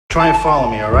Try and follow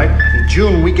me, all right? In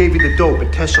June, we gave you the dope.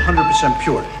 It tests 100%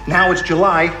 pure. Now it's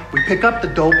July. We pick up the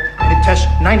dope, and it tests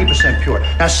 90% pure.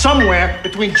 Now, somewhere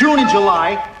between June and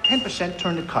July, 10%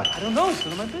 turn to cut. I don't know. It's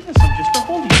none of my business. I'm just a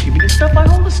holder. You give me the stuff, I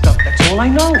hold the stuff. That's all I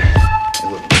know.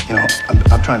 Hey, look, you know,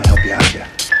 I'm trying to help you out here.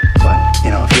 But,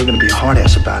 you know, if you're going to be a hard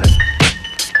ass about it,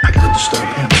 I got to disturb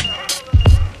him.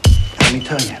 And let me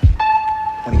tell you,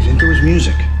 when he's into his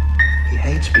music, he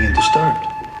hates being disturbed.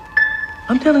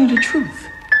 I'm telling you the truth.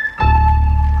 I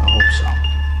hope so.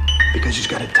 Because he's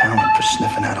got a talent for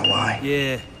sniffing out a lie.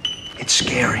 Yeah. It's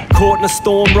scary. Caught in a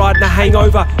storm, riding a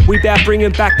hangover. We bout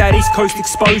bringing back that East Coast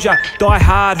exposure. Die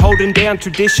hard, holding down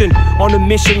tradition. On a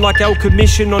mission like El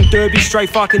Commission. On Derby, straight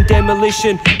fucking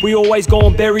demolition. We always go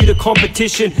and bury the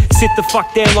competition. Sit the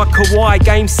fuck down like Kawhi.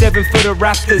 Game 7 for the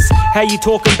Raptors. How you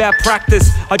talking about practice?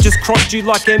 I just crossed you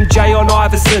like MJ on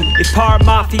Iverson. If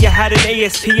Piratemafia had an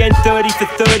ESPN 30 for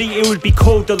 30, it would be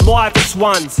called the livest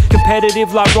ones.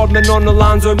 Competitive like Rodman on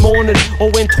Alonzo Mourning. Or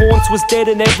when Tornts was dead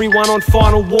and everyone on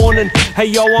final warning. Hey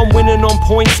yo, I'm winning on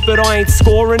points, but I ain't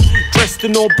scoring. Dressed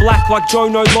in all black like Joe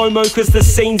No Lomo, cause the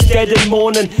scene's dead and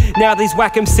mourning. Now these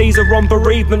whack MCs are on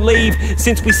bereavement leave.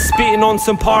 Since we spitting on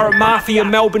some Piratemafia,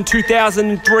 Melbourne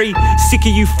 2003. Sick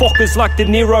of you fuckers like De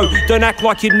Niro. Don't act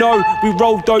like you know. We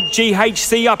roll dope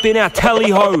GHC up in our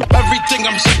tally-ho. Everything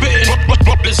I'm spitting,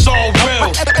 it's all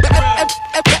real.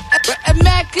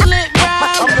 Immaculate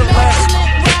rhyme. I'm the last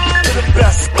to the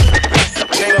best.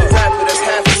 Name a rapper that's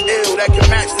half as ill that can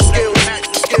match the skills.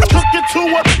 Took it to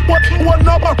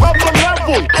another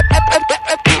level.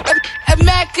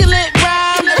 Immaculate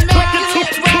rhyme. Took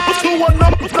it to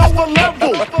another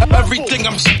level. Everything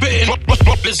I'm spitting,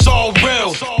 it's all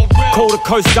real. Call the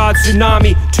Coast Guard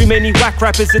tsunami. Too many whack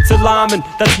rappers, it's alarming.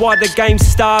 That's why the game's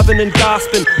starving and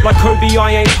gasping. Like Kobe,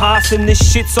 I ain't passing. This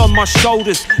shit's on my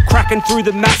shoulders. Cracking through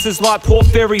the masses like Port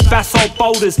Fairy basalt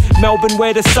boulders. Melbourne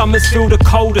where the summers feel the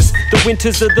coldest. The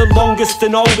winters are the longest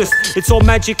and oldest. It's all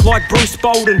magic like Bruce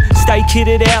Bolden. Stay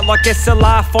kitted out like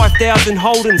SLR 5000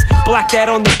 Holdens. Blacked out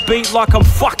on the beat like I'm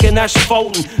fucking Ash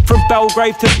Fulton. From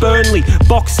Belgrave to Burnley,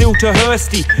 Box Hill to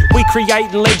Hursty. We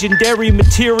creating legendary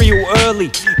material early.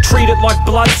 Treat it like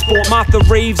blood sport, Martha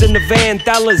Reeves and the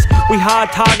Vandellas. We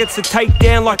hard targets to take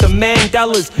down like the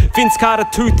Mandelas. Vince Carter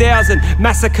 2000,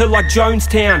 massacre like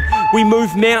Jonestown. We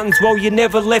move mountains while you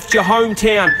never left your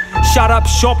hometown. Shut up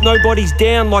shop, nobody's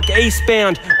down like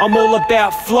Eastbound. I'm all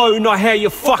about flow, not how your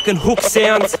fucking hook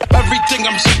sounds. Everything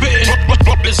I'm spitting,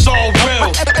 it's all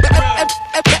real.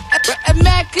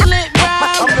 Immaculate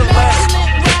rhyme. I'm the last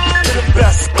to the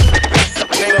best.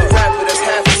 Name a rapper that's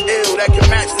half as ill that can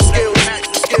match the skills.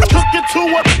 Took it to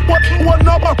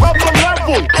another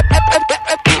level.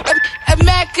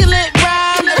 Immaculate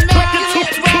rhyme. Took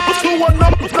it to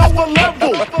another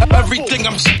level. Everything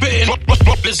I'm spitting,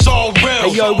 it's all real.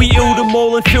 Hey yo, we illed them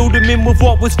all and filled them in with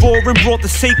what was raw and brought the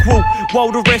sequel.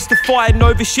 While the rest are fighting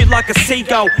over shit like a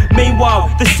seagull.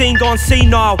 Meanwhile, the scene gone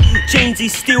senile.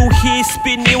 Jeansy's still here,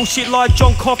 spitting ill shit like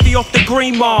John Coffey off the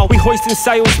Green Mile. We hoisting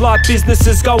sails like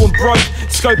businesses going broke.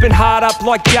 Scoping hard up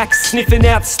like Jacks, sniffing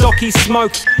out stocky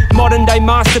smoke. Modern day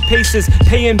masterpieces,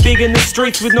 peeing big in the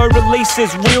streets with no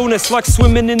releases. Realness like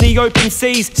swimming in the open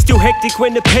seas. Still hectic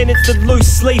when the penance to lose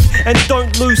sleep. And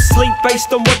don't lose sleep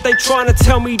based on what they trying to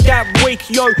tell me that week.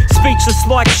 Yo, speechless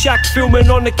like Shaq filming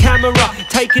on the camera.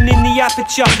 Taking in the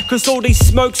aperture, cause all these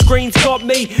smoke screens got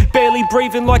me. Barely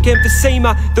breathing like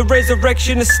emphysema. The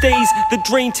resurrection of Steez, the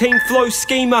dream team flow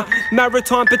schema.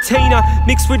 Maritime patina,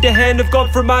 mixed with the hand of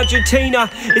God from Argentina.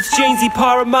 It's Jeansy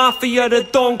Piratemafia, the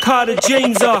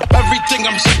Doncartajeanza. Everything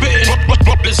I'm spitting,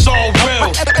 it's all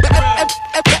real.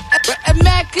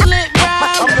 Immaculate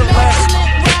rhyme. I'm the last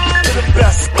to the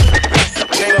best.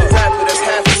 Name a rapper that's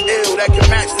half as ill that can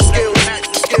match the skills.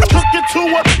 Took it to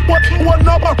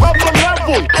another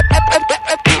level.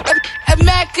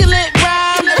 Immaculate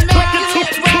rhyme. Took it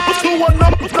to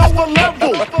another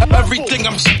level. Everything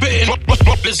I'm spitting,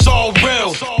 it's all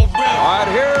real. All right,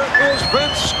 here is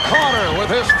Vince Carter with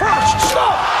his first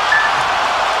stop.